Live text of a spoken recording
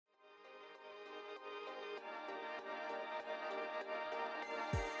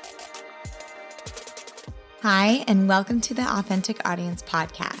Hi, and welcome to the Authentic Audience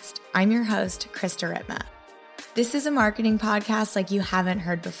Podcast. I'm your host, Krista Ritma. This is a marketing podcast like you haven't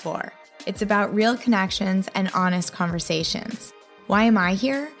heard before. It's about real connections and honest conversations. Why am I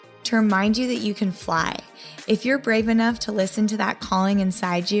here? To remind you that you can fly. If you're brave enough to listen to that calling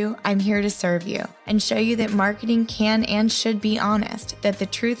inside you, I'm here to serve you and show you that marketing can and should be honest, that the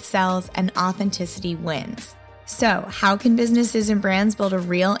truth sells and authenticity wins. So, how can businesses and brands build a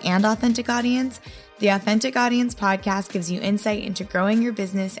real and authentic audience? The Authentic Audience Podcast gives you insight into growing your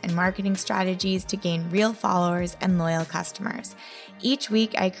business and marketing strategies to gain real followers and loyal customers. Each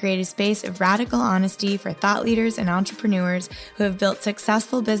week, I create a space of radical honesty for thought leaders and entrepreneurs who have built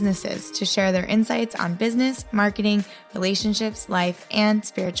successful businesses to share their insights on business, marketing, relationships, life, and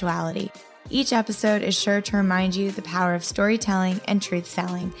spirituality. Each episode is sure to remind you the power of storytelling and truth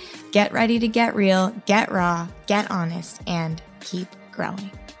selling. Get ready to get real, get raw, get honest, and keep growing.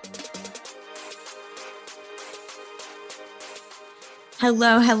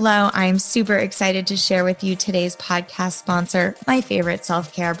 Hello. I'm super excited to share with you today's podcast sponsor, my favorite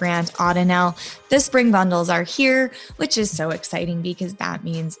self-care brand, Audenell. The spring bundles are here, which is so exciting because that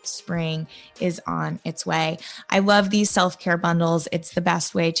means spring is on its way. I love these self-care bundles. It's the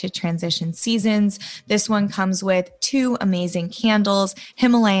best way to transition seasons. This one comes with 2 amazing candles,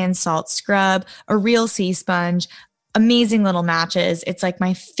 Himalayan salt scrub, a real sea sponge, amazing little matches. It's like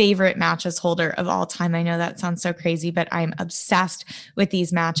my favorite matches holder of all time. I know that sounds so crazy, but I'm obsessed with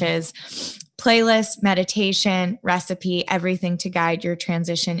these matches. Playlist, meditation, recipe, everything to guide your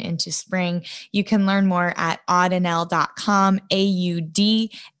transition into spring. You can learn more at audenell.com,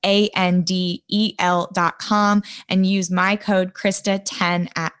 AUDANDEL.com, and use my code KRISTA10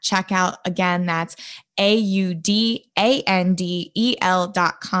 at checkout. Again, that's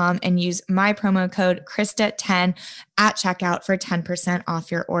AUDANDEL.com and use my promo code KRISTA10 at checkout for 10%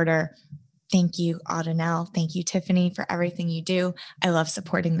 off your order. Thank you, Audenell. Thank you, Tiffany, for everything you do. I love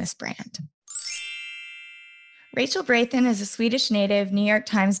supporting this brand. Rachel Brathen is a Swedish native, New York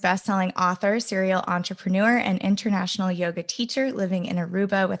Times bestselling author, serial entrepreneur, and international yoga teacher living in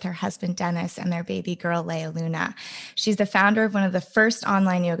Aruba with her husband, Dennis, and their baby girl, Leia Luna. She's the founder of one of the first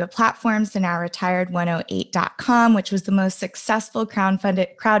online yoga platforms, the now retired 108.com, which was the most successful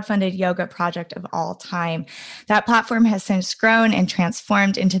crowdfunded yoga project of all time. That platform has since grown and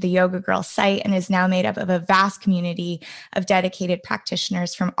transformed into the Yoga Girl site and is now made up of a vast community of dedicated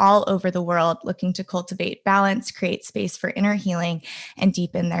practitioners from all over the world looking to cultivate balance, create space for inner healing, and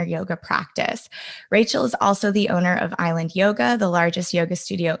deepen their yoga practice. Rachel is also the owner of Island Yoga, the largest yoga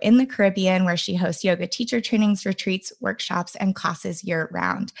studio in the Caribbean, where she hosts yoga teacher trainings, retreats, workshops, and classes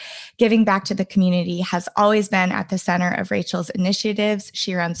year-round. Giving back to the community has always been at the center of Rachel's initiatives.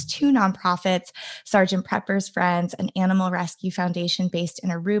 She runs 2 nonprofits, Sergeant Prepper's Friends, an animal rescue foundation based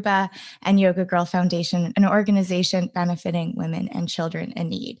in Aruba, and Yoga Girl Foundation, an organization benefiting women and children in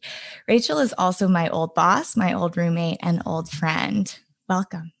need. Rachel is also my old boss, my old roommate, and old friend.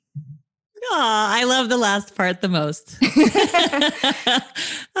 Welcome. I love the last part the most.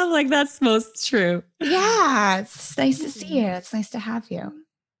 I'm like, that's most true. Yeah, it's nice to see you. It's nice to have you.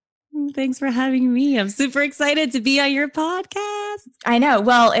 Thanks for having me. I'm super excited to be on your podcast. I know.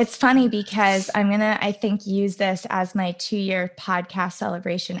 Well, it's funny because I'm going to, I think, use this as my 2-year podcast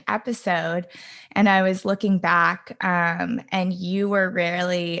celebration episode. And I was looking back and you were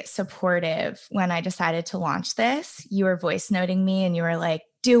really supportive when I decided to launch this. You were voice noting me and you were like,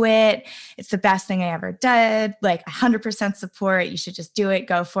 do it. It's the best thing I ever did. Like 100% support. You should just do it.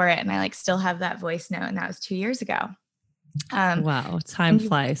 Go for it. And I still have that voice note. And that was 2 years ago. Wow. Time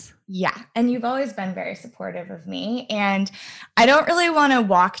flies. Yeah. And you've always been very supportive of me. And I don't really want to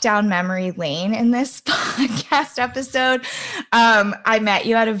walk down memory lane in this podcast episode. I met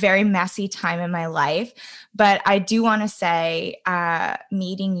you at a very messy time in my life, but I do want to say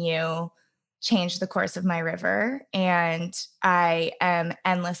meeting you changed the course of my river. And I am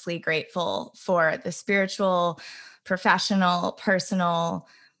endlessly grateful for the spiritual, professional, personal.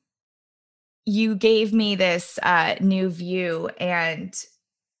 You gave me this new view and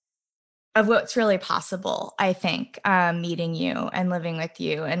of what's really possible, I think, meeting you and living with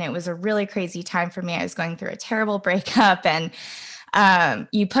you. And it was a really crazy time for me. I was going through a terrible breakup and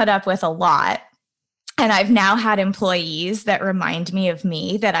you put up with a lot. And I've now had employees that remind me of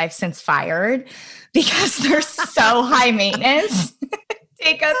me that I've since fired because they're so high maintenance,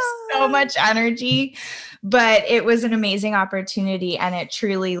 take up so much energy. But it was an amazing opportunity. And it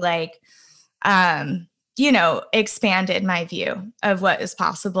truly expanded my view of what is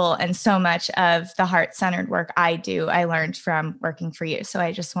possible. And so much of the heart-centered work I do, I learned from working for you. So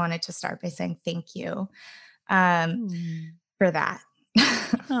I just wanted to start by saying thank you for that.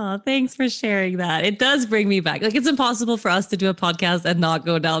 Oh, thanks for sharing that. It does bring me back. Like, it's impossible for us to do a podcast and not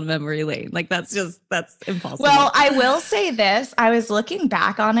go down memory lane. Like, that's Well, impossible. I will say this. I was looking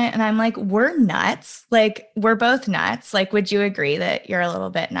back on it and I'm like, we're nuts. Like, we're both nuts. Like, would you agree that you're a little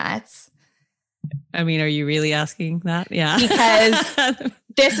bit nuts? I mean, are you really asking that? Yeah. Because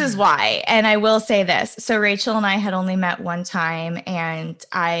this is why. And I will say this. So Rachel and I had only met one time, and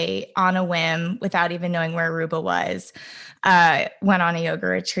I, on a whim, without even knowing where Aruba was, went on a yoga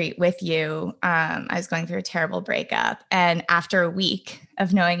retreat with you. I was going through a terrible breakup. And after a week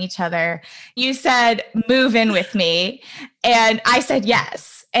of knowing each other, you said, move in with me. And I said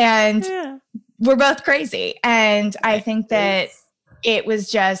yes. And Yeah. we're both crazy. And I think that it was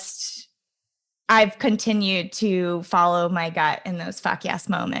just, I've continued to follow my gut in those fuck yes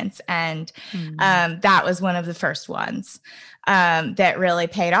moments. And that was one of the first ones that really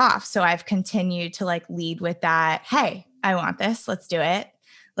paid off. So I've continued to like lead with that. Hey, I want this. Let's do it.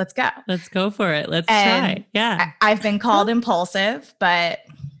 Let's go. Let's go for it. Let's And try. Yeah. I've been called impulsive, but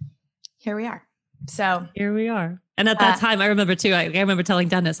here we are. So here we are. And at that time, I remember too, I remember telling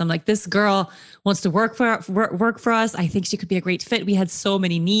Dennis, I'm like, this girl wants to work for us. I think she could be a great fit. We had so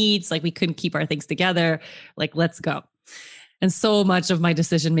many needs. Like, we couldn't keep our things together. Like, let's go. And so much of my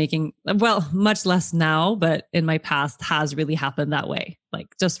decision making, well, much less now, but in my past has really happened that way.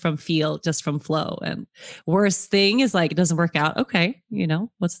 Like, just from feel, just from flow. And worst thing is like, it doesn't work out. Okay. You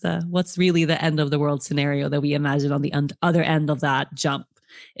know, what's really the end of the world scenario that we imagine on the other end of that jump?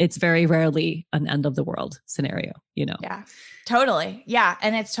 It's very rarely an end of the world scenario, you know? Yeah, totally. Yeah.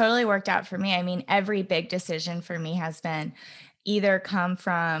 And it's totally worked out for me. I mean, every big decision for me has been either come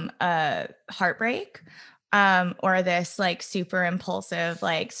from a heartbreak or this like super impulsive,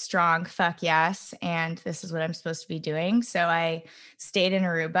 like strong fuck yes. And this is what I'm supposed to be doing. So I stayed in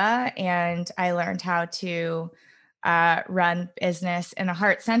Aruba and I learned how to run business in a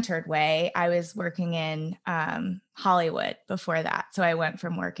heart-centered way. I was working in Hollywood before that. So I went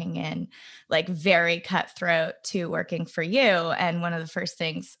from working in like very cutthroat to working for you. And one of the first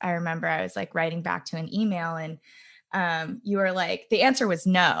things I remember, I was like writing back to an email, and you were like, the answer was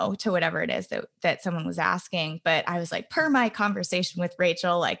no to whatever it is that someone was asking. But I was like, per my conversation with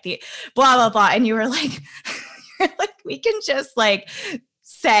Rachel, like the blah, blah, blah. And you were like, you're like, we can just like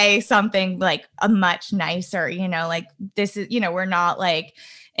say something like a much nicer, you know, like this is, you know, we're not like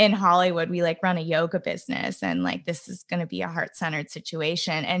in Hollywood, we like run a yoga business and like, this is going to be a heart-centered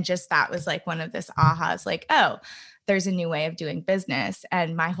situation. And just, that was like one of this ahas, like, oh, there's a new way of doing business.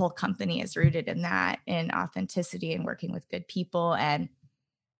 And my whole company is rooted in that, in authenticity and working with good people. And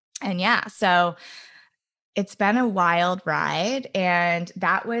yeah, so it's been a wild ride. And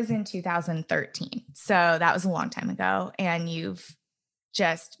that was in 2013. So that was a long time ago. And you've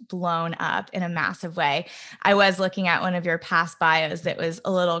just blown up in a massive way. I was looking at one of your past bios that was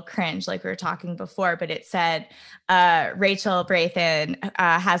a little cringe, like we were talking before, but it said, Rachel Brathen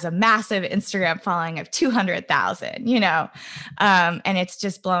has a massive Instagram following of 200,000, you know, and it's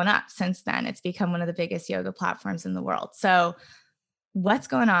just blown up since then. It's become one of the biggest yoga platforms in the world. So what's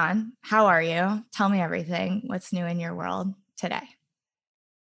going on? How are you? Tell me everything. What's new in your world today?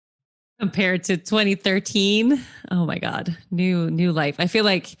 Compared to 2013, oh my God, new life. I feel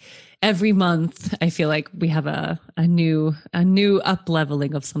like every month, I feel like we have a new up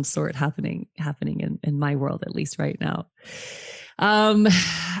leveling of some sort happening in my world, at least right now.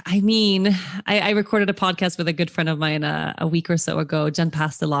 I mean, I recorded a podcast with a good friend of mine a week or so ago, Jen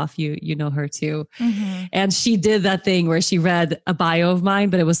Pasteloff. You know her too. Mm-hmm. And she did that thing where she read a bio of mine,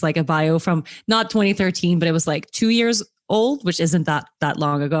 but it was like a bio from not 2013, but it was like 2 years old, which isn't that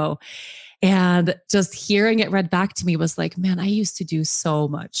long ago. And just hearing it read back to me was like, man, I used to do so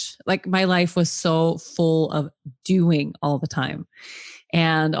much. Like, my life was so full of doing all the time.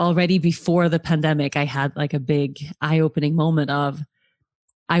 And already before the pandemic, I had like a big eye-opening moment of,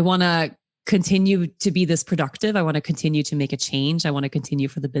 I want to continue to be this productive. I want to continue to make a change. I want to continue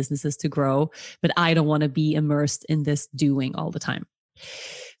for the businesses to grow, but I don't want to be immersed in this doing all the time.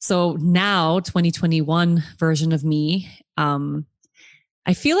 So now 2021 version of me,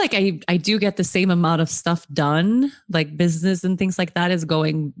 I feel like I do get the same amount of stuff done, like business and things like that is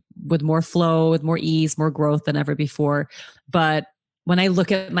going with more flow, with more ease, more growth than ever before. But when I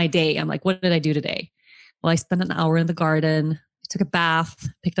look at my day, I'm like, what did I do today? Well, I spent an hour in the garden, took a bath,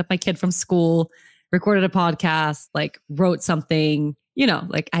 picked up my kid from school, recorded a podcast, like wrote something, you know,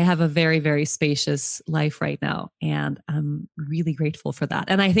 like I have a very, very spacious life right now. And I'm really grateful for that.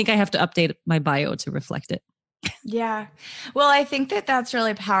 And I think I have to update my bio to reflect it. Yeah. Well, I think that that's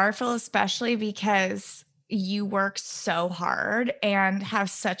really powerful, especially because, you work so hard and have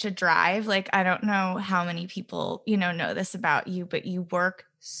such a drive. Like, I don't know how many people, know this about you, but you work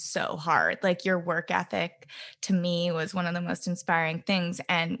so hard. Like, your work ethic to me was one of the most inspiring things.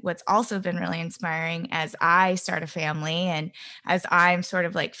 And what's also been really inspiring as I start a family and as I'm sort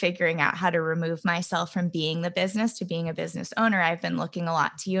of like figuring out how to remove myself from being the business to being a business owner, I've been looking a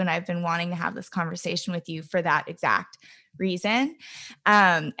lot to you, and I've been wanting to have this conversation with you for that exact reason.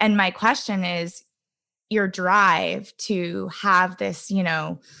 And my question is, your drive to have this,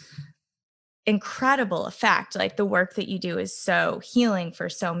 incredible effect. Like, the work that you do is so healing for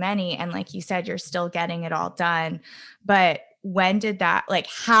so many. And like you said, you're still getting it all done. But when did that, like,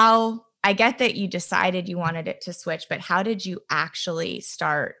 how, I get that you decided you wanted it to switch, but how did you actually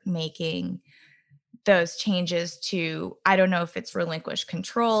start making those changes to, I don't know if it's relinquish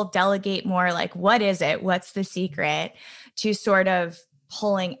control, delegate more, like, what is it? What's the secret to sort of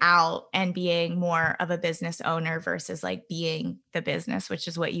pulling out and being more of a business owner versus like being the business, which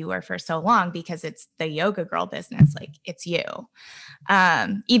is what you were for so long, because it's the Yoga Girl business. Like, it's you.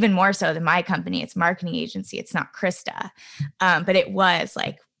 Even more so than my company. It's marketing agency. It's not Krista. But it was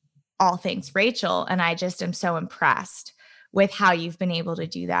like all things Rachel. And I just am so impressed with how you've been able to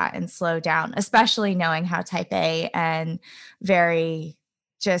do that and slow down, especially knowing how type A and very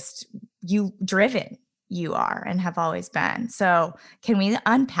just you driven you are and have always been. So can we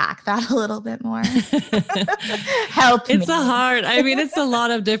unpack that a little bit more? Help me. It's it's a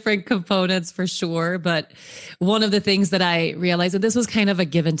lot of different components for sure. But one of the things that I realized, that this was kind of a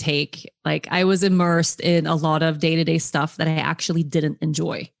give and take. Like, I was immersed in a lot of day-to-day stuff that I actually didn't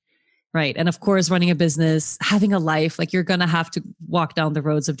enjoy. Right. And of course, running a business, having a life, like, you're going to have to walk down the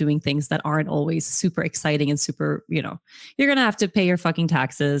roads of doing things that aren't always super exciting and super, you're going to have to pay your fucking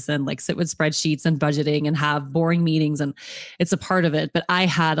taxes and like sit with spreadsheets and budgeting and have boring meetings. And it's a part of it. But I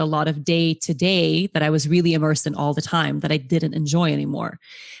had a lot of day to day that I was really immersed in all the time that I didn't enjoy anymore.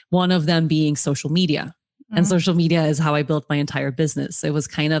 One of them being social media. And social media is how I built my entire business. It was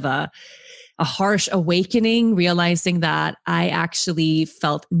kind of a harsh awakening, realizing that I actually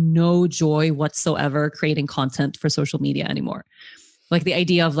felt no joy whatsoever creating content for social media anymore. Like, the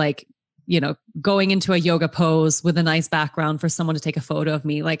idea of like, going into a yoga pose with a nice background for someone to take a photo of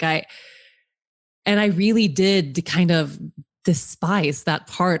me. I really did kind of despise that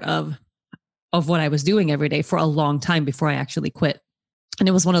part of what I was doing every day for a long time before I actually quit. And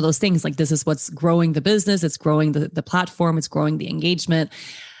it was one of those things like, this is what's growing the business. It's growing the platform. It's growing the engagement.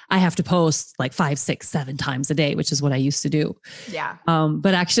 I have to post like 5, 6, 7 times a day, which is what I used to do. Yeah.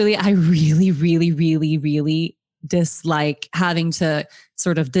 But actually, I really, really, really, really dislike having to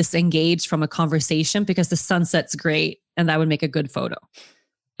sort of disengage from a conversation because the sunset's great and that would make a good photo.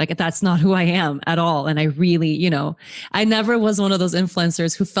 Like, that's not who I am at all. And I really, I never was one of those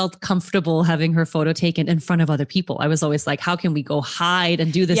influencers who felt comfortable having her photo taken in front of other people. I was always like, how can we go hide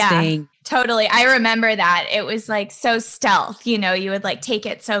and do this thing? Totally. I remember that. It was like so stealth, you would like take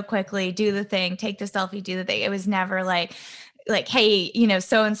it so quickly, do the thing, take the selfie, do the thing. It was never like, hey,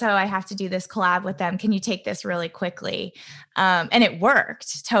 so-and-so, I have to do this collab with them. Can you take this really quickly? And it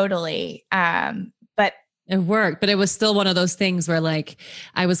worked totally. But it worked, but it was still one of those things where like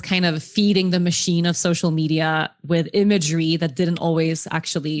I was kind of feeding the machine of social media with imagery that didn't always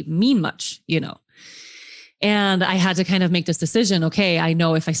actually mean much, And I had to kind of make this decision. Okay, I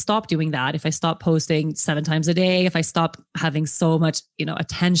know if I stop doing that, if I stop posting 7 times a day, if I stop having so much,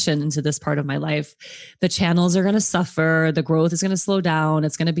 attention into this part of my life, the channels are going to suffer. The growth is going to slow down.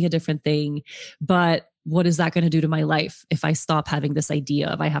 It's going to be a different thing. But what is that going to do to my life if I stop having this idea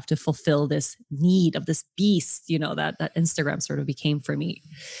of I have to fulfill this need of this beast, that Instagram sort of became for me.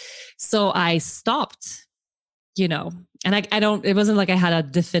 So I stopped, and it wasn't like I had a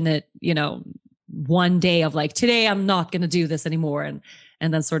definite, one day of like, today I'm not going to do this anymore.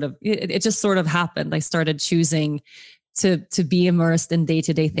 And then sort of, it just sort of happened. I started choosing to be immersed in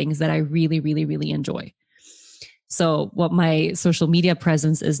day-to-day things that I really, really, really enjoy. So what my social media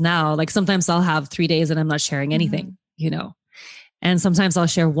presence is now, like sometimes I'll have 3 days and I'm not sharing anything, and sometimes I'll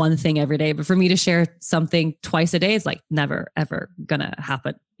share one thing every day. But for me to share something twice a day is like never, ever gonna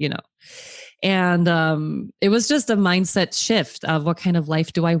happen, And it was just a mindset shift of what kind of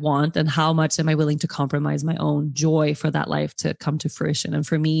life do I want and how much am I willing to compromise my own joy for that life to come to fruition. And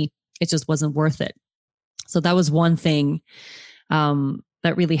for me, it just wasn't worth it. So that was one thing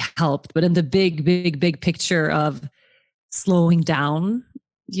that really helped. But in the big, big, big picture of slowing down,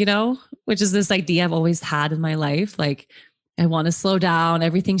 which is this idea I've always had in my life, like I want to slow down.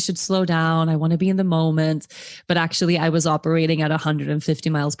 Everything should slow down. I want to be in the moment. But actually I was operating at 150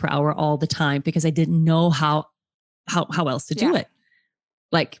 miles per hour all the time because I didn't know how else to do it.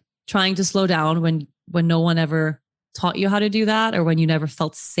 Like trying to slow down when when no one ever taught you how to do that, or when you never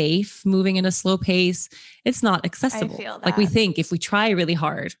felt safe moving in a slow pace, it's not accessible. I feel that. Like we think if we try really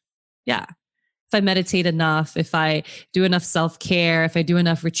hard, yeah. If I meditate enough, if I do enough self-care, if I do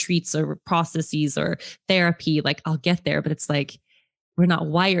enough retreats or processes or therapy, like I'll get there. But it's like, we're not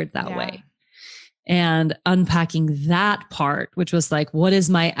wired that way. And unpacking that part, which was like, what is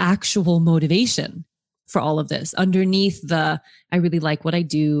my actual motivation for all of this? Underneath I really like what I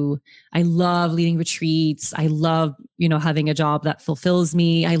do. I love leading retreats. I love, having a job that fulfills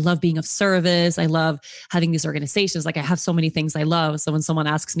me. I love being of service. I love having these organizations. Like I have so many things I love. So when someone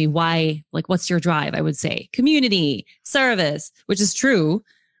asks me why, like, what's your drive? I would say community, service, which is true.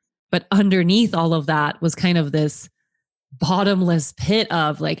 But underneath all of that was kind of this bottomless pit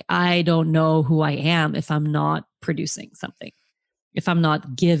of like, I don't know who I am if I'm not producing something. If I'm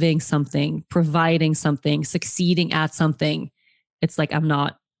not giving something, providing something, succeeding at something, it's like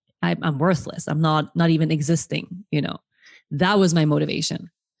I'm worthless. I'm not even existing, That was my motivation.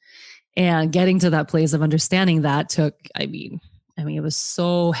 And getting to that place of understanding that took, I mean, it was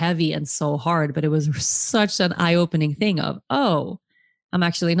so heavy and so hard, but it was such an eye-opening thing of, oh, I'm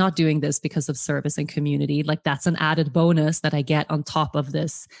actually not doing this because of service and community. Like that's an added bonus that I get on top of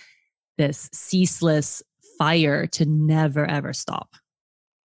this ceaseless fire to never, ever stop.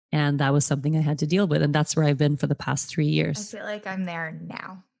 And that was something I had to deal with. And that's where I've been for the past 3 years. I feel like I'm there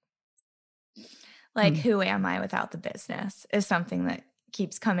now. Like, who am I without the business is something that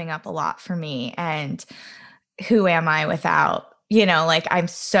keeps coming up a lot for me. And who am I without, like I'm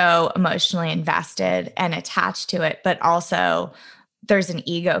so emotionally invested and attached to it, but also there's an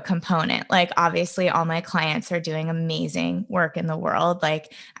ego component. Like obviously all my clients are doing amazing work in the world.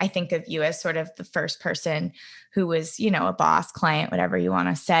 Like I think of you as sort of the first person who was, a boss client, whatever you want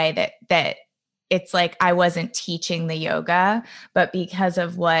to say, that it's like, I wasn't teaching the yoga, but because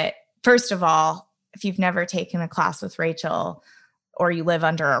of first of all, if you've never taken a class with Rachel or you live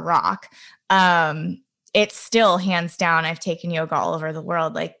under a rock, it's still hands down. I've taken yoga all over the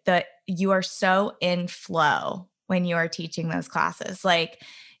world. Like you are so in flow when you are teaching those classes. Like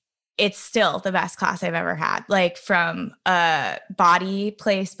it's still the best class I've ever had, like from a body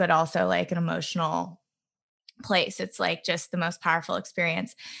place, but also like an emotional place. It's like just the most powerful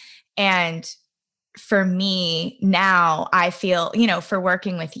experience. And for me now, I feel, for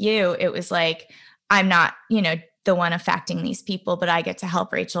working with you, it was like, I'm not, the one affecting these people, but I get to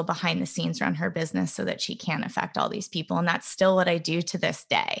help Rachel behind the scenes run her business so that she can affect all these people. And that's still what I do to this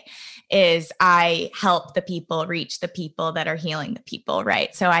day is I help the people reach the people that are healing the people.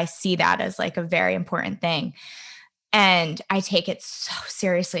 Right. So I see that as like a very important thing. And I take it so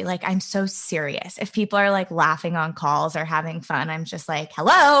seriously. Like I'm so serious. If people are like laughing on calls or having fun, I'm just like,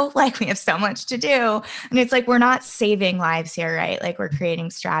 hello, like we have so much to do. And it's like, we're not saving lives here, right? Like we're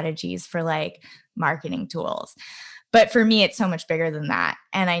creating strategies for like marketing tools. But for me, it's so much bigger than that.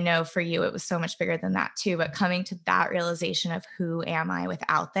 And I know for you, it was so much bigger than that too. But coming to that realization of who am I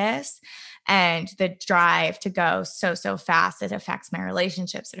without this and the drive to go so fast, it affects my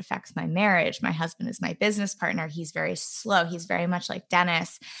relationships. It affects my marriage. My husband is my business partner. He's very slow. He's very much like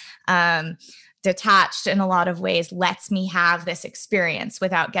Dennis. Detached in a lot of ways, lets me have this experience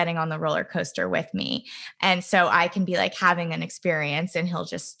without getting on the roller coaster with me. And so I can be like having an experience and he'll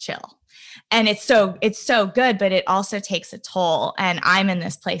just chill. And it's so good, but it also takes a toll. And I'm in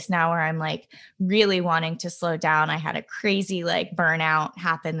this place now where I'm like really wanting to slow down. I had a crazy like burnout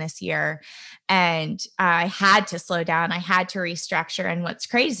happen this year and I had to slow down. I had to restructure. And what's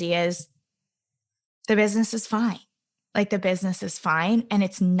crazy is the business is fine. Like the business is fine. And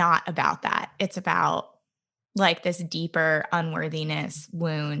it's not about that. It's about like this deeper unworthiness,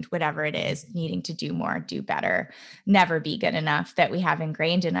 wound, whatever it is, needing to do more, do better, never be good enough that we have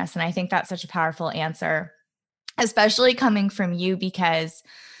ingrained in us. And I think that's such a powerful answer, especially coming from you, because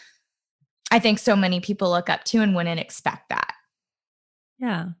I think so many people look up to and wouldn't expect that.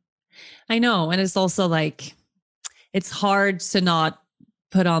 Yeah, I know. And it's also like, it's hard to not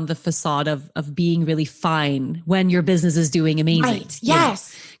put on the facade of being really fine when your business is doing amazing. Right.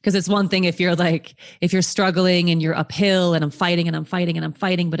 Yes. Because it's one thing if you're struggling and you're uphill and I'm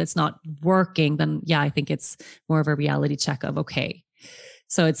fighting, but it's not working, then yeah, I think it's more of a reality check of, okay.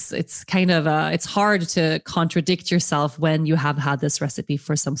 So it's kind of, it's hard to contradict yourself when you have had this recipe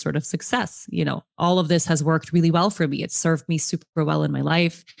for some sort of success. All of this has worked really well for me. It served me super well in my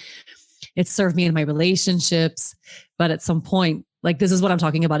life. It served me in my relationships. But at some point, like this is what I'm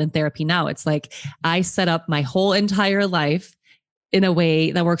talking about in therapy now. It's like I set up my whole entire life in a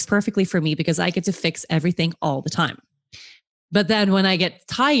way that works perfectly for me because I get to fix everything all the time. But then when I get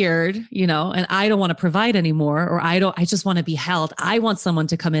tired, and I don't want to provide anymore, or I just want to be held. I want someone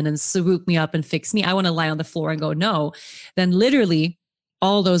to come in and swoop me up and fix me. I want to lie on the floor and go, no. Then literally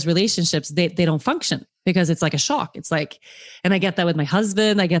all those relationships, they don't function because it's like a shock. It's like, and I get that with my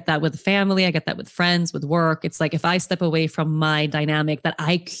husband. I get that with family. I get that with friends, with work. It's like, if I step away from my dynamic that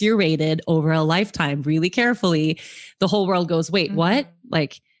I curated over a lifetime really carefully, the whole world goes, wait, what?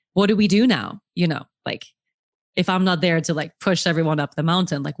 Like, what do we do now? Like, if I'm not there to like push everyone up the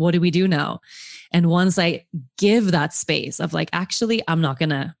mountain, like, what do we do now? And once I give that space of like, actually, I'm not going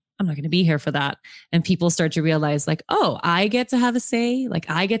to be here for that. And people start to realize like, oh, I get to have a say. Like,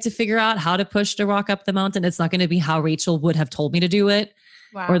 I get to figure out how to push the rock up the mountain. It's not going to be how Rachel would have told me to do it.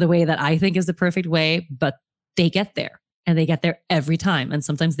 Wow. Or the way that I think is the perfect way, but they get there, and they get there every time. And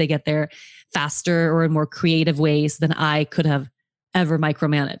sometimes they get there faster or in more creative ways than I could have ever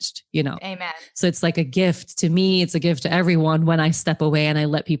micromanaged, Amen. So it's like a gift to me. It's a gift to everyone when I step away and I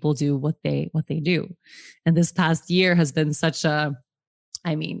let people do what they do. And this past year has been such a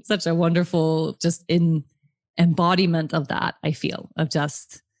wonderful, just in embodiment of that. I feel of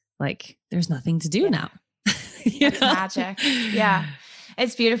just like, there's nothing to do now. It's magic. Yeah.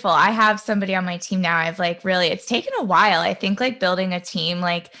 It's beautiful. I have somebody on my team now. It's taken a while. I think like building a team,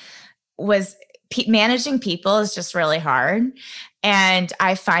 managing people is just really hard. And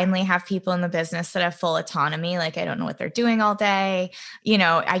I finally have people in the business that have full autonomy. Like, I don't know what they're doing all day.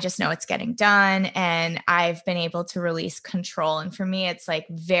 I just know it's getting done. And I've been able to release control. And for me, it's like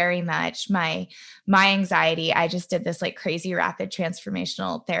very much my anxiety. I just did this like crazy rapid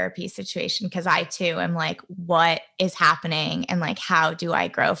transformational therapy situation because I too am like, what is happening? And like, how do I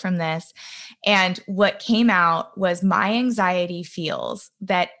grow from this? And what came out was my anxiety feels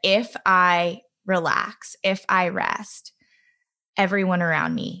that if I relax, if I rest, everyone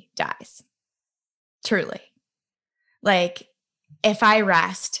around me dies. Truly. Like, if I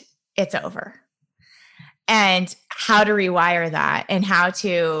rest, it's over. And how to rewire that, and how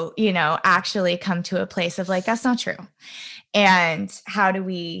to, actually come to a place of like, that's not true. And how do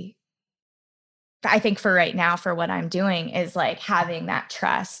we, I think for right now, for what I'm doing is like having that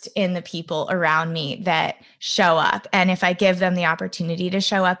trust in the people around me that show up. And if I give them the opportunity to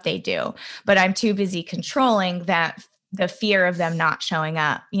show up, they do. But I'm too busy controlling that, the fear of them not showing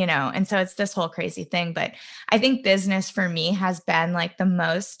up, and so it's this whole crazy thing. But I think business for me has been like the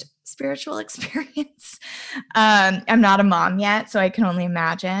most spiritual experience. I'm not a mom yet, so I can only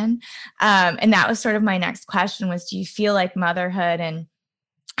imagine. And that was sort of my next question was, do you feel like motherhood and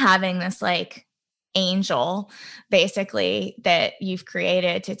having this like angel basically that you've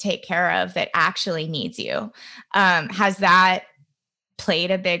created to take care of that actually needs you, has that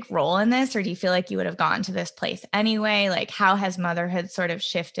played a big role in this, or do you feel like you would have gone to this place anyway? Like, how has motherhood sort of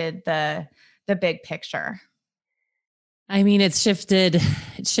shifted the big picture? I mean, it shifted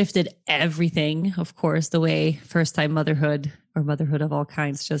everything, of course, the way first-time motherhood or motherhood of all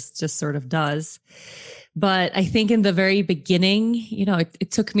kinds just sort of does. But I think in the very beginning,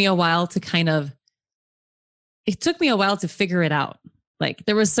 it took me a while to figure it out. Like,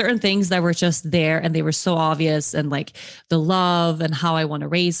 there were certain things that were just there and they were so obvious, and like the love and how I want to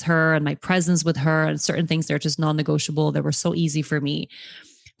raise her and my presence with her, and certain things that are just non-negotiable that were so easy for me.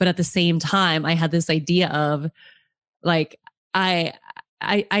 But at the same time, I had this idea of like, I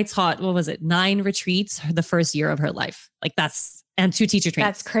taught, 9 retreats the first year of her life. Like, and 2 teacher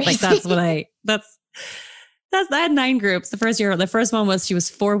trainings. That's crazy. Like, I had 9 groups the first year. The first one was, she was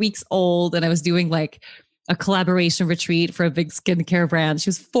 4 weeks old, and I was doing like a collaboration retreat for a big skincare brand. She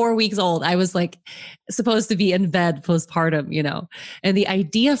was 4 weeks old. I was like supposed to be in bed postpartum, and the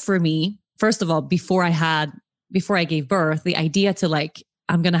idea for me, first of all, before I gave birth, the idea to like,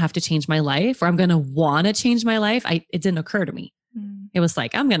 I'm going to have to change my life, or I'm going to want to change my life. It didn't occur to me. It was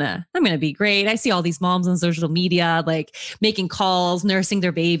like, I'm going to be great. I see all these moms on social media, like making calls, nursing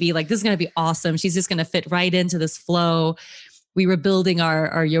their baby. Like, this is going to be awesome. She's just going to fit right into this flow. We were building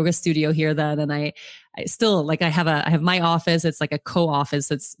our yoga studio here then. And I still like, I have my office. It's like a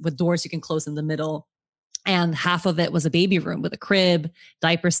co-office. It's with doors you can close in the middle. And half of it was a baby room with a crib,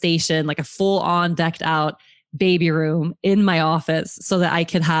 diaper station, like a full on decked out baby room in my office, so that I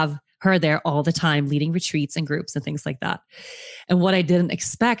could have her there all the time, leading retreats and groups and things like that. And what I didn't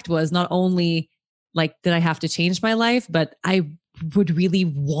expect was, not only like did I have to change my life, but I would really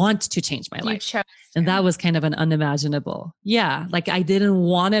want to change my life. And that was kind of an unimaginable. Yeah. Like, I didn't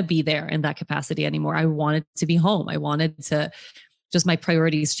want to be there in that capacity anymore. I wanted to be home. I wanted to just, my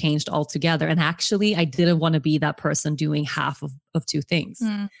priorities changed altogether. And actually, I didn't want to be that person doing half of 2 things.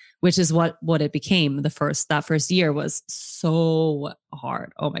 which is what it became. That first year was so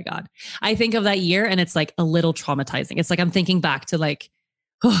hard. Oh my God. I think of that year and it's like a little traumatizing. It's like I'm thinking back to like,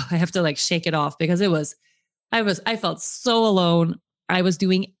 oh, I have to like shake it off because I felt so alone. I was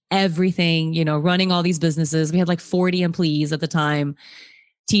doing everything, running all these businesses. We had like 40 employees at the time,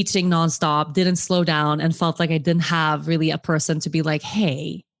 teaching nonstop, didn't slow down, and felt like I didn't have really a person to be like,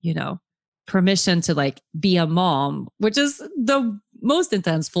 hey, permission to like be a mom, which is the most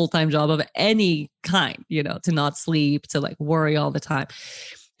intense full-time job of any kind, to not sleep, to like worry all the time.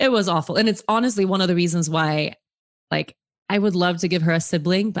 It was awful. And it's honestly one of the reasons why, like, I would love to give her a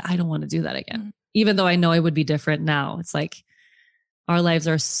sibling, but I don't want to do that again. Even though I know it would be different now. It's like our lives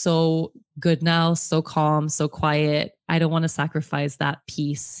are so good now, so calm, so quiet. I don't want to sacrifice that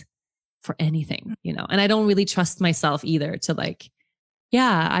peace for anything, and I don't really trust myself either to like,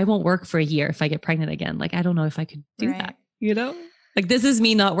 yeah, I won't work for a year if I get pregnant again. Like, I don't know if I could do that, Like, this is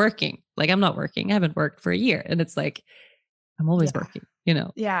me not working. Like, I'm not working. I haven't worked for a year. And it's like, I'm always working,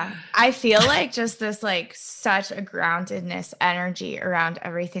 Yeah. I feel like just this, like, such a groundedness energy around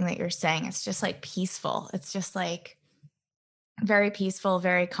everything that you're saying. It's just like peaceful. It's just like very peaceful,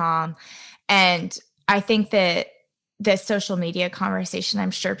 very calm. And I think that this social media conversation, I'm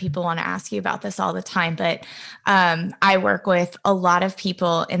sure people want to ask you about this all the time, but I work with a lot of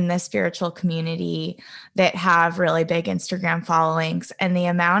people in the spiritual community that have really big Instagram followings, and the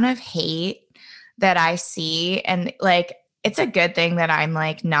amount of hate that I see, and like, it's a good thing that I'm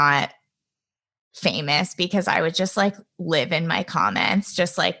like not famous, because I would just like live in my comments,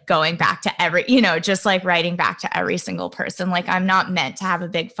 just like going back to every, just like writing back to every single person. Like, I'm not meant to have a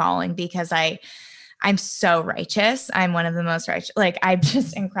big following because I'm so righteous. I'm one of the most righteous. Like, I'm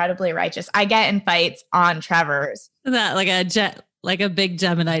just incredibly righteous. I get in fights on Trevor's. That like a big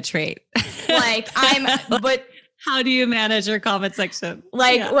Gemini trait. Like, but how do you manage your comment section?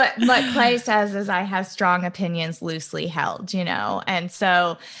 Like, what Clay says is I have strong opinions loosely held, and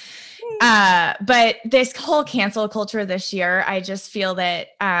so, but this whole cancel culture this year, I just feel that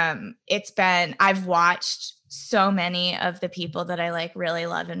I've watched so many of the people that I like really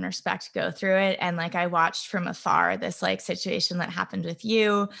love and respect go through it. And like, I watched from afar this like situation that happened with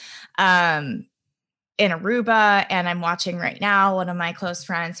you in Aruba. And I'm watching right now one of my close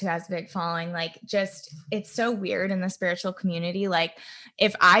friends who has a big following. Like, just, it's so weird in the spiritual community. Like,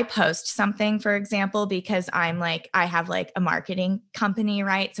 if I post something, for example, because I'm like, I have like a marketing company,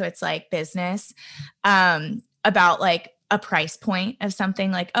 right? So it's like business, about like a price point of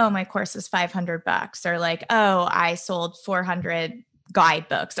something, like, oh, my course is $500, or like, oh, I sold 400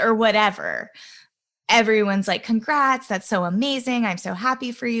 guidebooks or whatever. Everyone's like, congrats, that's so amazing, I'm so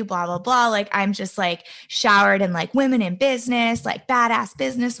happy for you, blah, blah, blah. Like, I'm just like showered in like women in business, like badass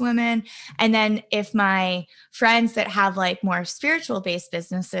business women. And then if my friends that have like more spiritual based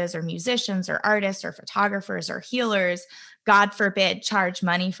businesses, or musicians or artists or photographers or healers, God forbid, charge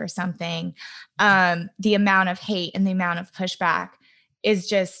money for something, the amount of hate and the amount of pushback is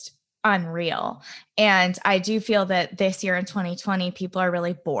just unreal. And I do feel that this year in 2020, people are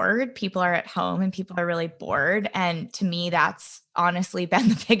really bored. People are at home and people are really bored. And to me, that's honestly been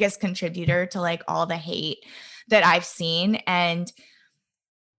the biggest contributor to like all the hate that I've seen. And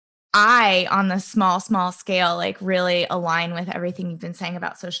I, on the small scale, like really align with everything you've been saying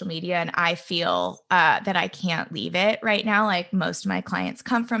about social media. And I feel that I can't leave it right now. Like, most of my clients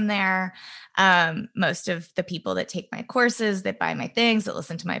come from there. Most of the people that take my courses, that buy my things, that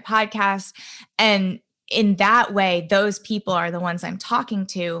listen to my podcast. And in that way, those people are the ones I'm talking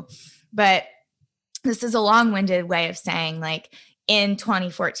to. But this is a long-winded way of saying, like, in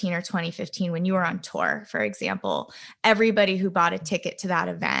 2014 or 2015, when you were on tour, for example, everybody who bought a ticket to that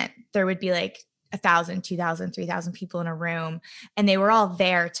event, there would be like 1,000, 2,000, 3,000 people in a room, and they were all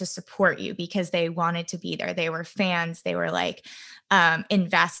there to support you because they wanted to be there. They were fans. They were like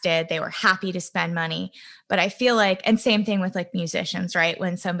invested. They were happy to spend money. But I feel like, and same thing with like musicians, right?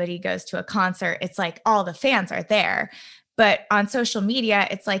 When somebody goes to a concert, it's like all the fans are there. But on social media,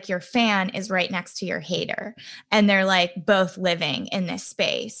 it's like your fan is right next to your hater, and they're like both living in this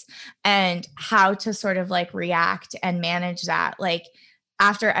space. And how to sort of like react and manage that, like,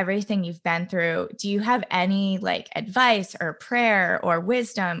 after everything you've been through, do you have any like advice or prayer or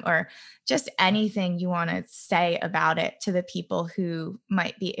wisdom or just anything you want to say about it to the people who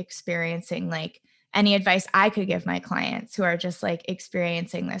might be experiencing, like, any advice I could give my clients who are just like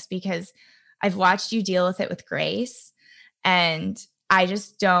experiencing this? Because I've watched you deal with it with grace, and I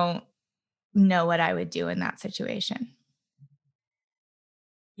just don't know what I would do in that situation.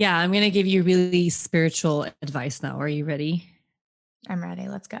 Yeah, I'm going to give you really spiritual advice now. Are you ready? I'm ready.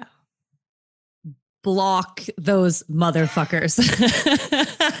 Let's go. block those motherfuckers.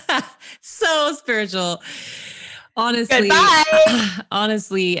 So spiritual. Honestly,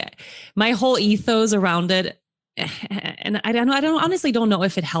 honestly, my whole ethos around it, and I don't honestly don't know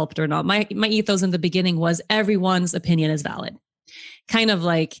if it helped or not. My ethos in the beginning was everyone's opinion is valid. Kind of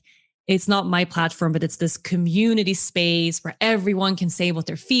like, it's not my platform, but it's this community space where everyone can say what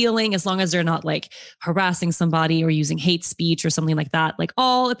they're feeling, as long as they're not like harassing somebody or using hate speech or something like that. Like,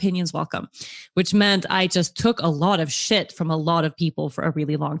 all opinions welcome, which meant I just took a lot of shit from a lot of people for a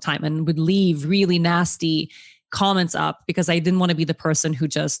really long time and would leave really nasty comments up because I didn't want to be the person who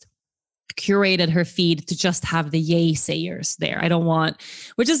just curated her feed to just have the yay sayers there. I don't want,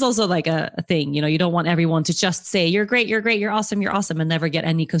 which is also like a thing, you don't want everyone to just say, you're great, you're great, you're awesome, and never get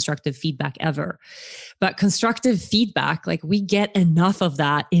any constructive feedback ever. But constructive feedback, like, we get enough of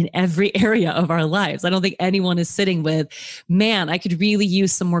that in every area of our lives. I don't think anyone is sitting with, man, I could really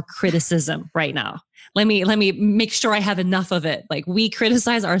use some more criticism right now. Let me make sure I have enough of it. Like, we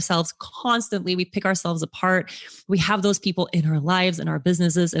criticize ourselves constantly. We pick ourselves apart. We have those people in our lives, in our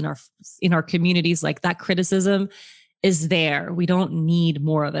businesses, in our communities. Like, that criticism is there. We don't need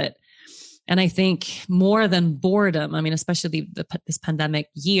more of it. And I think more than boredom, I mean, especially this pandemic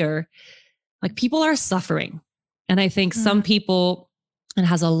year, like, people are suffering. And I think some people, it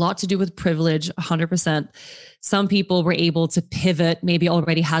has a lot to do with privilege, 100%. Some people were able to pivot, maybe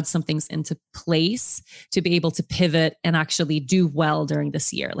already had some things into place to be able to pivot and actually do well during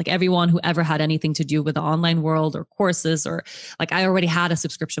this year. Like, everyone who ever had anything to do with the online world or courses, or like, I already had a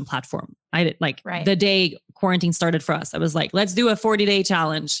subscription platform. I did, like, the day quarantine started for us, I was like, let's do a 40-day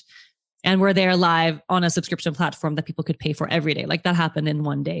challenge. And we're there live on a subscription platform that people could pay for every day. Like, that happened in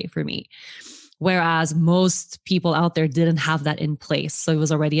one day for me. Whereas most people out there didn't have that in place. So it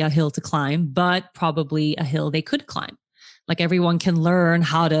was already a hill to climb, but probably a hill they could climb. Like, everyone can learn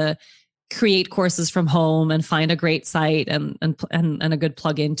how to create courses from home and find a great site and a good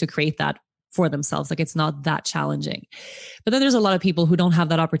plugin to create that for themselves. Like, it's not that challenging. But then there's a lot of people who don't have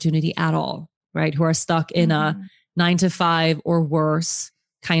that opportunity at all, right? Who are stuck in a 9-to-5 or worse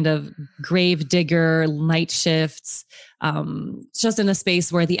kind of grave digger, night shifts, just in a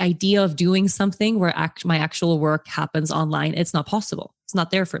space where the idea of doing something where my actual work happens online, it's not possible. It's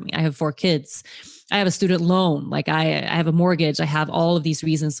not there for me. I have 4 kids. I have a student loan. Like, I have a mortgage. I have all of these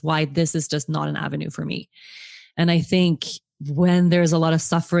reasons why this is just not an avenue for me. And I think when there's a lot of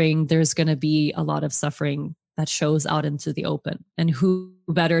suffering, there's going to be a lot of suffering that shows out into the open. And who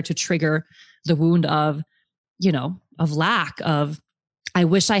better to trigger the wound of, of lack of, I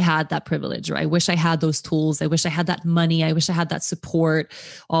wish I had that privilege, or I wish I had those tools. I wish I had that money. I wish I had that support,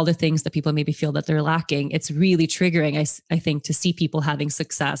 all the things that people maybe feel that they're lacking. It's really triggering, I think, to see people having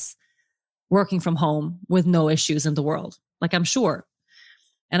success working from home with no issues in the world. Like, I'm sure.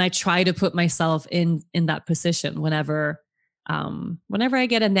 And I try to put myself in that position whenever I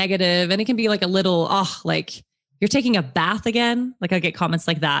get a negative, and it can be like a little, like, you're taking a bath again. Like, I get comments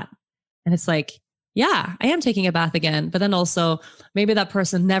like that. And it's like, yeah, I am taking a bath again. But then also, maybe that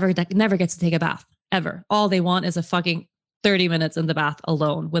person never gets to take a bath ever. All they want is a fucking 30 minutes in the bath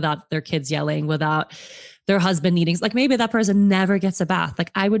alone, without their kids yelling, without their husband needing, like, maybe that person never gets a bath.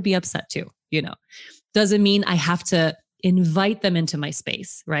 Like, I would be upset too, doesn't mean I have to invite them into my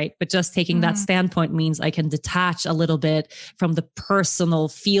space, right? But just taking that standpoint means I can detach a little bit from the personal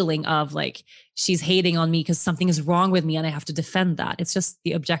feeling of, like, she's hating on me because something is wrong with me and I have to defend that. It's just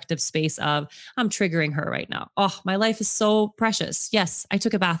the objective space of, I'm triggering her right now. Oh, my life is so precious. Yes, I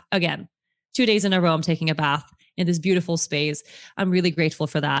took a bath again. 2 days in a row, I'm taking a bath in this beautiful space. I'm really grateful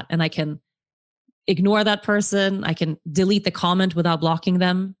for that. And I can ignore that person. I can delete the comment without blocking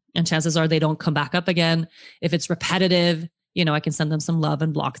them. And chances are they don't come back up again. If it's repetitive, I can send them some love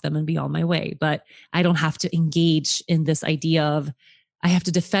and block them and be on my way. But I don't have to engage in this idea of, I have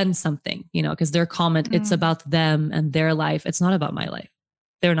to defend something, because their comment, it's about them and their life. It's not about my life.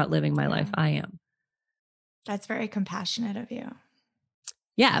 They're not living my life. I am. That's very compassionate of you.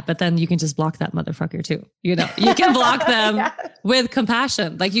 Yeah, but then you can just block that motherfucker too. You can block them with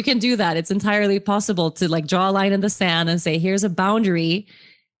compassion. Like, you can do that. It's entirely possible to, like, draw a line in the sand and say, here's a boundary.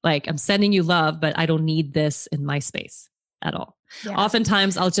 Like, I'm sending you love, but I don't need this in my space at all. Yeah.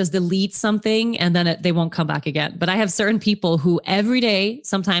 Oftentimes I'll just delete something and then they won't come back again. But I have certain people who every day,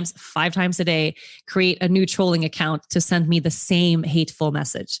 sometimes 5 times a day, create a new trolling account to send me the same hateful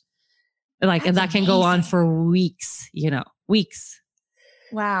message. Like, and that can go on for weeks, weeks.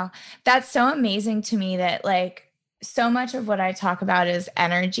 Wow. That's so amazing to me that, like, so much of what I talk about is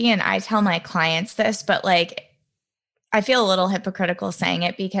energy. And I tell my clients this, but, like, I feel a little hypocritical saying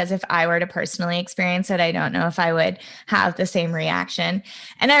it, because if I were to personally experience it, I don't know if I would have the same reaction.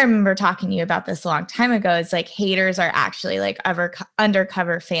 And I remember talking to you about this a long time ago. It's like haters are actually like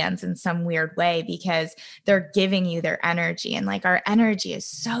undercover fans in some weird way, because they're giving you their energy. And like our energy is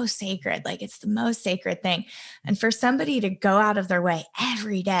so sacred. Like it's the most sacred thing. And for somebody to go out of their way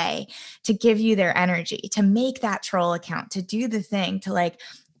every day to give you their energy, to make that troll account, to do the thing, to like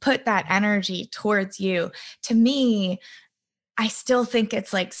put that energy towards you, to me, I still think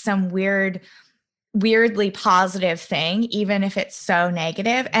it's like some weirdly positive thing, even if it's so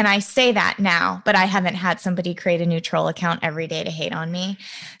negative. And I say that now, but I haven't had somebody create a new troll account every day to hate on me.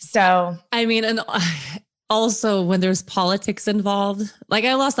 So, I mean, and also when there's politics involved, like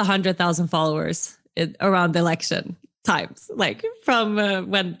I lost 100,000 followers around the election times, like from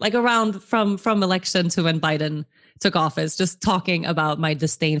when, like around from election to when Biden took office, just talking about my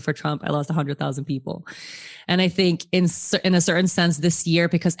disdain for Trump. I lost 100,000 people. And I think in a certain sense this year,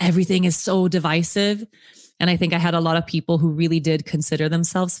 because everything is so divisive, and I think I had a lot of people who really did consider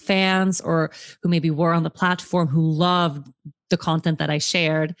themselves fans, or who maybe were on the platform, who loved the content that I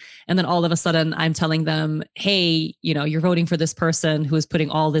shared. And then all of a sudden I'm telling them, hey, you know, you're voting for this person who is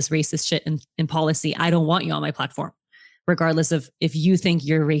putting all this racist shit in policy. I don't want you on my platform. Regardless of if you think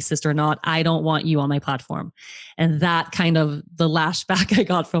you're racist or not, I don't want you on my platform. And that kind of the lashback I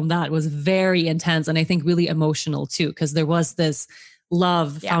got from that was very intense. And I think really emotional too, because there was this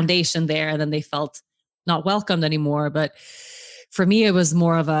love foundation there, and then they felt not welcomed anymore. But for me, it was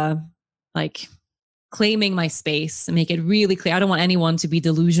more of a like claiming my space and make it really clear. I don't want anyone to be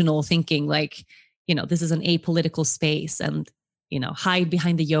delusional thinking like, you know, this is an apolitical space and, you know, hide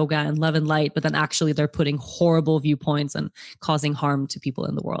behind the yoga and love and light, but then actually they're putting horrible viewpoints and causing harm to people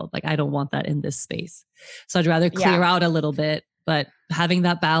in the world. Like, I don't want that in this space. So I'd rather clear out a little bit, but having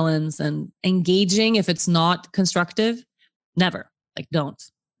that balance and engaging if it's not constructive, never, like, don't,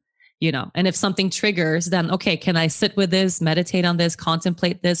 you know. And if something triggers, then okay, can I sit with this, meditate on this,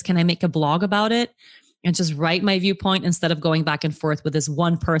 contemplate this? Can I make a blog about it and just write my viewpoint instead of going back and forth with this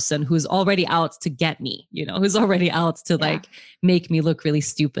one person who's already out to get me, you know, who's already out to like make me look really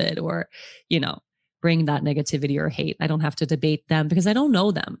stupid, or, you know, bring that negativity or hate. I don't have to debate them because I don't know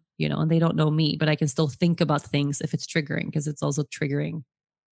them, you know, and they don't know me, but I can still think about things if it's triggering, because it's also triggering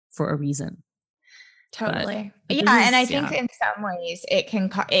for a reason. Totally. But and I think in some ways it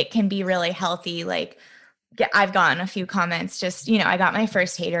can be really healthy. Like, I've gotten a few comments, just, you know, I got my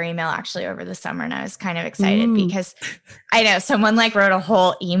first hater email actually over the summer, and I was kind of excited because I know someone like wrote a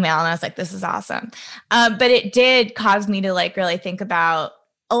whole email, and I was like, this is awesome. But it did cause me to like really think about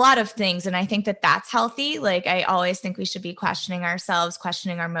a lot of things. And I think that that's healthy. Like, I always think we should be questioning ourselves,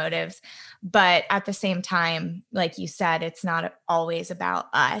 questioning our motives. But at the same time, like you said, it's not always about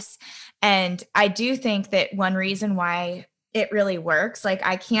us. And I do think that one reason why it really works, like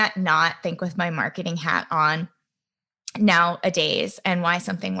I can't not think with my marketing hat on nowadays, and why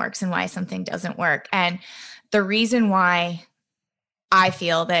something works and why something doesn't work. And the reason why I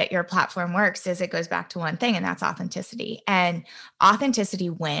feel that your platform works is it goes back to one thing, and that's authenticity. And authenticity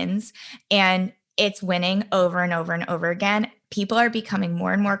wins, and it's winning over and over and over again. People are becoming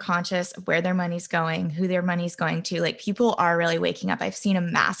more and more conscious of where their money's going, who their money's going to. Like, people are really waking up. I've seen a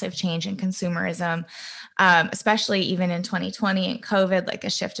massive change in consumerism, especially even in 2020 and COVID, like a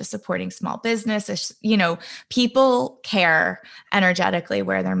shift to supporting small business. You know, people care energetically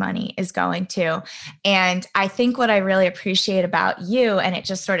where their money is going to. And I think what I really appreciate about you, and it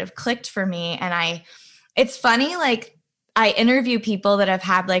just sort of clicked for me, and it's funny, like, I interview people that have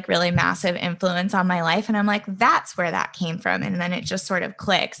had like really massive influence on my life, and I'm like, that's where that came from. And then it just sort of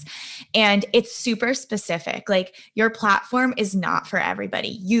clicks, and it's super specific. Like, your platform is not for everybody.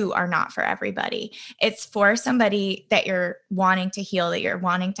 You are not for everybody. It's for somebody that you're wanting to heal, that you're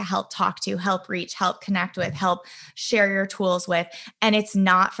wanting to help talk to, help reach, help connect with, help share your tools with. And it's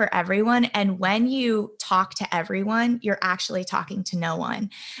not for everyone. And when you talk to everyone, you're actually talking to no one.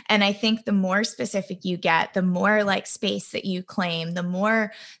 And I think the more specific you get, the more like space that you claim, the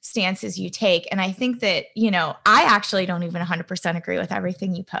more stances you take. And I think that, you know, I actually don't even 100% agree with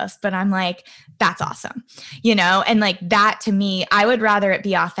everything you post, but I'm like, that's awesome, you know? And like, that to me, I would rather it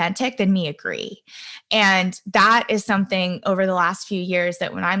be authentic than me agree. And that is something over the last few years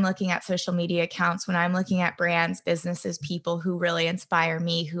that when I'm looking at social media accounts, when I'm looking at brands, businesses, people who really inspire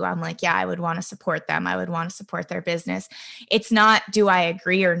me, who I'm like, yeah, I would want to support them. I would want to support their business. It's not, do I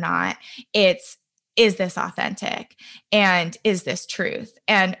agree or not? It's, is this authentic? And is this truth?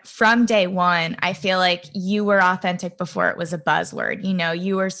 And from day one, I feel like you were authentic before it was a buzzword. You know,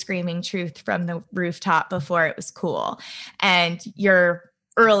 you were screaming truth from the rooftop before it was cool. And you're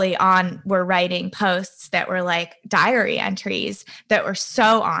early on were writing posts that were like diary entries that were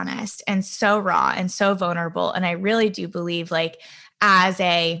so honest and so raw and so vulnerable. And I really do believe, like, as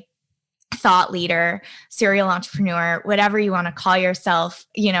a thought leader, serial entrepreneur, whatever you want to call yourself,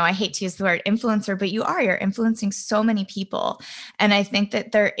 I hate to use the word influencer, but you're influencing so many people. And I think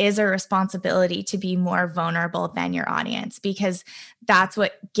that there is a responsibility to be more vulnerable than your audience, because that's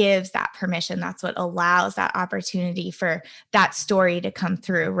what gives that permission. That's what allows that opportunity for that story to come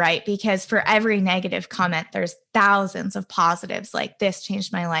through, right? Because for every negative comment, there's thousands of positives, like this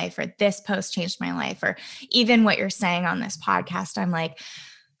changed my life, or this post changed my life, or even what you're saying on this podcast. I'm like,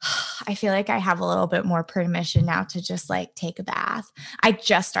 I feel like I have a little bit more permission now to just like take a bath. I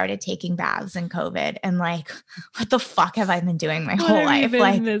just started taking baths in COVID, and like, what the fuck have I been doing my whole life?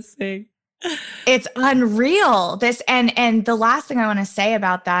 Like, missing? It's unreal. And the last thing I want to say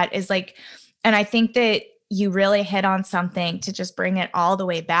about that is like, and I think that you really hit on something to just bring it all the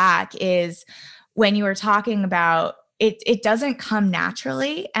way back, is when you were talking about it doesn't come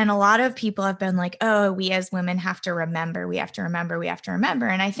naturally. And a lot of people have been like, oh, we as women have to remember, we have to remember, we have to remember.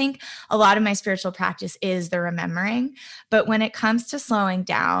 And I think a lot of my spiritual practice is the remembering. But when it comes to slowing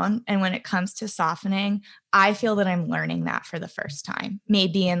down and when it comes to softening, I feel that I'm learning that for the first time,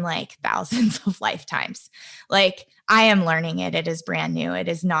 maybe in like thousands of lifetimes. Like, I am learning it. It is brand new. It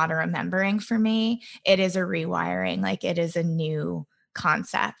is not a remembering for me. It is a rewiring. Like, it is a new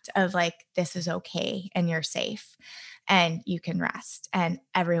concept of like, this is okay and you're safe and you can rest and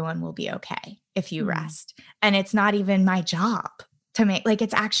everyone will be okay if you rest. And it's not even my job to make, like,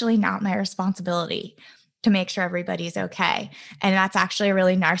 it's actually not my responsibility to make sure everybody's okay. And that's actually a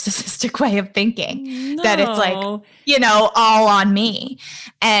really narcissistic way of thinking, that it's like, all on me.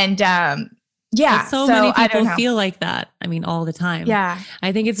 And yeah, but so many people feel like that. I mean, all the time. Yeah.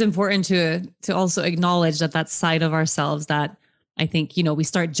 I think it's important to also acknowledge that side of ourselves that I think, we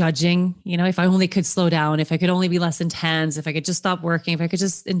start judging, if I only could slow down, if I could only be less intense, if I could just stop working, if I could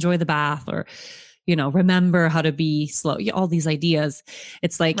just enjoy the bath, or, remember how to be slow, all these ideas.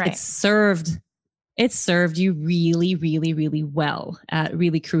 It's like, Right. it served you really, really, really well at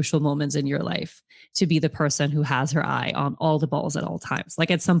really crucial moments in your life to be the person who has her eye on all the balls at all times.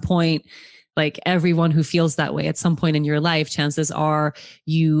 Like, at some point, like, everyone who feels that way at some point in your life, chances are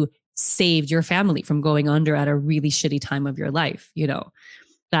you saved your family from going under at a really shitty time of your life.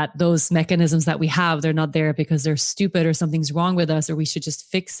 That those mechanisms that we have, they're not there because they're stupid or something's wrong with us or we should just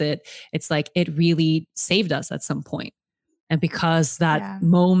fix it. It's like, it really saved us at some point. And because that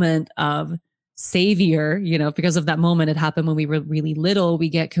moment of savior, because of that moment, it happened when we were really little, we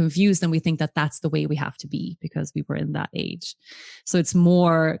get confused and we think that that's the way we have to be because we were in that age. So it's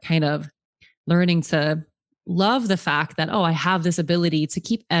more kind of learning to love the fact that, I have this ability to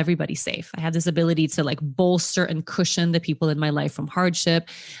keep everybody safe. I have this ability to like bolster and cushion the people in my life from hardship.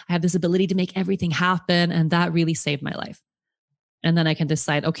 I have this ability to make everything happen. And that really saved my life. And then I can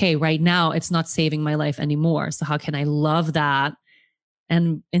decide, okay, right now it's not saving my life anymore. So how can I love that?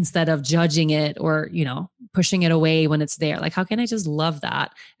 And instead of judging it or, pushing it away when it's there, like, how can I just love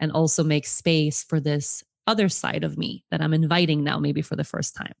that and also make space for this other side of me that I'm inviting now, maybe for the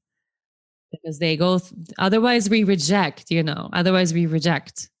first time? Because they go, otherwise we reject.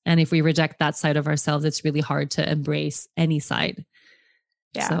 And if we reject that side of ourselves, it's really hard to embrace any side.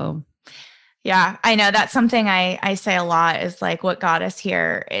 Yeah. So, yeah, I know that's something I say a lot, is like, what got us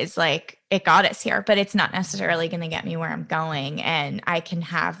here is like, it got us here, but it's not necessarily going to get me where I'm going. And I can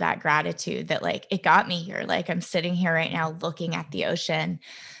have that gratitude that like, it got me here. Like, I'm sitting here right now looking at the ocean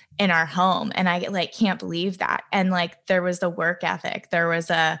in our home, and I like can't believe that. And like, there was the work ethic, there was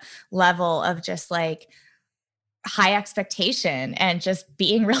a level of just like high expectation and just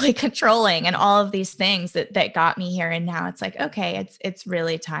being really controlling and all of these things that got me here. And now it's like, okay, it's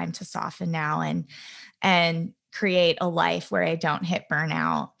really time to soften now and create a life where I don't hit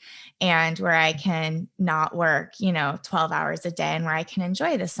burnout and where I can not work, 12 hours a day, and where I can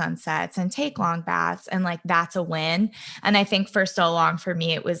enjoy the sunsets and take long baths. And like, that's a win. And I think for so long for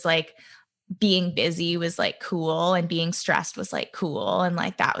me, it was like, being busy was like cool and being stressed was like cool. And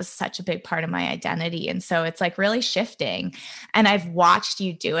like, that was such a big part of my identity. And so it's like really shifting. And I've watched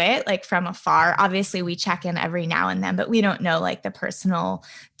you do it like from afar. Obviously we check in every now and then, but we don't know like the personal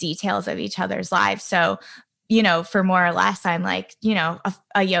details of each other's lives. So, for more or less, I'm like,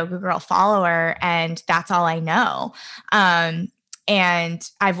 a yoga girl follower, and that's all I know. And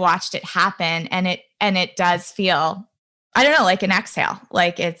I've watched it happen, and it does feel, I don't know, like an exhale,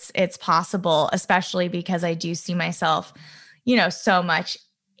 like it's possible, especially because I do see myself, so much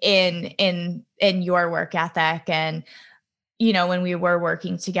in your work ethic. And, when we were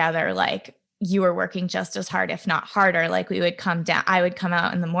working together, like you were working just as hard, if not harder. Like we would come down, I would come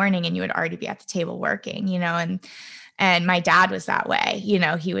out in the morning and you would already be at the table working, and my dad was that way.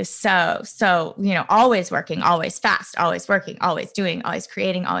 He was so, always working, always fast, always working, always doing, always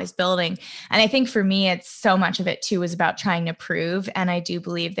creating, always building. And I think for me, it's so much of it too was about trying to prove. And I do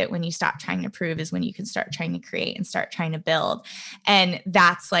believe that when you stop trying to prove is when you can start trying to create and start trying to build. And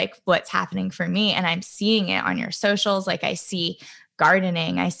that's like what's happening for me. And I'm seeing it on your socials. Like I see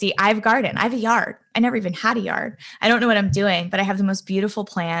gardening. I've gardened. I have a yard. I never even had a yard. I don't know what I'm doing, but I have the most beautiful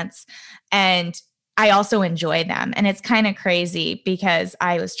plants and I also enjoy them. And it's kind of crazy because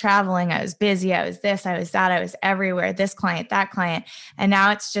I was traveling, I was busy, I was this, I was that, I was everywhere, this client, that client. And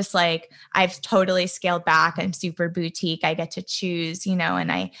now it's just like, I've totally scaled back. I'm super boutique. I get to choose,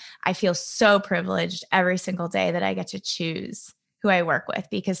 and I feel so privileged every single day that I get to choose who I work with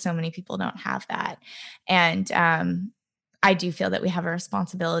because so many people don't have that. And, I do feel that we have a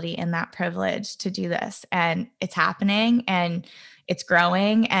responsibility in that privilege to do this, and it's happening and it's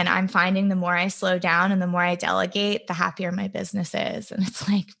growing. And I'm finding the more I slow down and the more I delegate, the happier my business is. And it's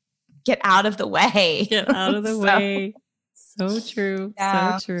like, get out of the way. Get out of the way. So true.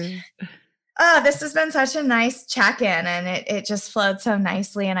 Yeah. So true. Oh, this has been such a nice check-in and it just flowed so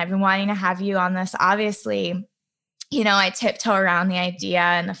nicely. And I've been wanting to have you on this. Obviously, I tiptoe around the idea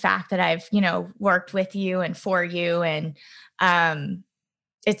and the fact that I've, worked with you and for you. And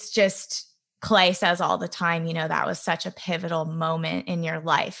it's just, Clay says all the time, that was such a pivotal moment in your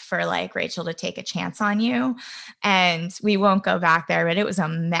life for like Rachel to take a chance on you. And we won't go back there, but it was a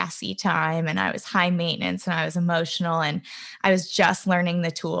messy time and I was high maintenance and I was emotional and I was just learning the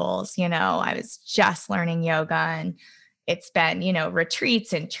tools, I was just learning yoga and it's been,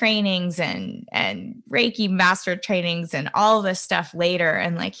 retreats and trainings and Reiki master trainings and all this stuff later.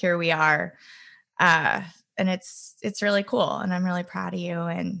 And like, here we are. And it's really cool. And I'm really proud of you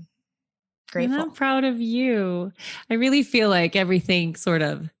and grateful. And I'm proud of you. I really feel like everything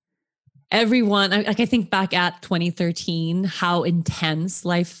everyone, I think back at 2013, how intense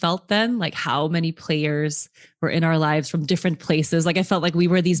life felt then, like how many players were in our lives from different places. Like I felt like we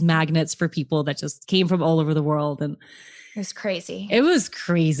were these magnets for people that just came from all over the world. And it was crazy. It was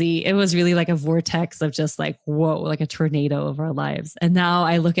crazy. It was really like a vortex of just like, whoa, like a tornado of our lives. And now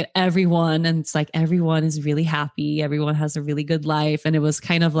I look at everyone and it's like, everyone is really happy. Everyone has a really good life. And it was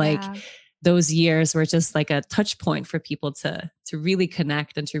kind of like those years were just like a touch point for people to really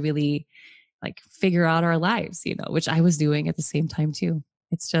connect and to really like figure out our lives, which I was doing at the same time too.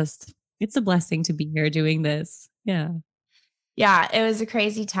 It's a blessing to be here doing this. Yeah. Yeah, it was a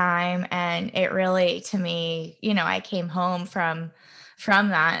crazy time. And it really, to me, I came home from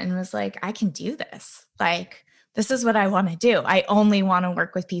that and was like, I can do this. Like, this is what I want to do. I only want to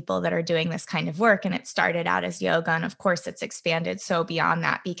work with people that are doing this kind of work. And it started out as yoga. And of course, it's expanded so beyond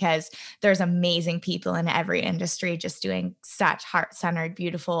that because there's amazing people in every industry just doing such heart-centered,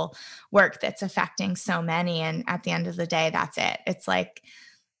 beautiful work that's affecting so many. And at the end of the day, that's it. It's like,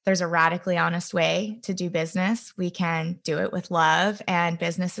 there's a radically honest way to do business. We can do it with love, and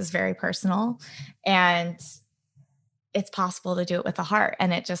business is very personal, and it's possible to do it with a heart.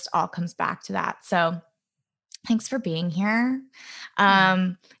 And it just all comes back to that. So thanks for being here.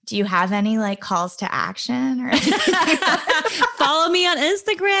 Do you have any like calls to action or follow me on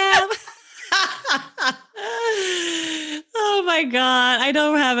Instagram? Oh my God. I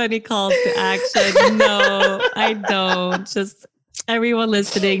don't have any calls to action. No, I don't. Just everyone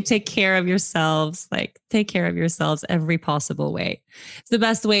listening, take care of yourselves. Like, take care of yourselves every possible way. It's the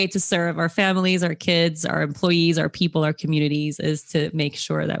best way to serve our families, our kids, our employees, our people, our communities is to make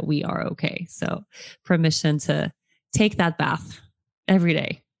sure that we are okay. So permission to take that bath every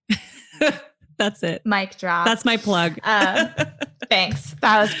day. That's it. Mic drop. That's my plug. Thanks.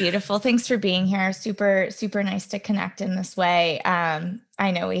 That was beautiful. Thanks for being here. Super, super nice to connect in this way.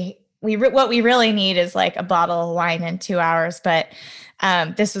 I know what we really need is like a bottle of wine in 2 hours, but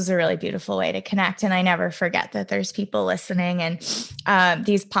this was a really beautiful way to connect. And I never forget that there's people listening, and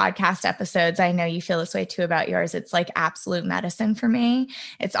these podcast episodes, I know you feel this way too about yours. It's like absolute medicine for me.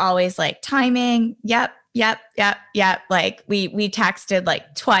 It's always like timing. Yep. Like we texted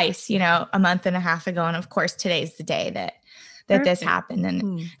like twice, a month and a half ago. And of course, today's the day that this happened,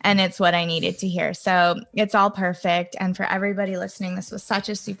 and it's what I needed to hear. So it's all perfect. And for everybody listening, this was such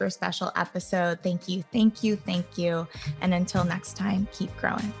a super special episode. Thank you. And until next time, keep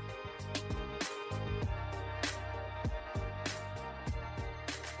growing.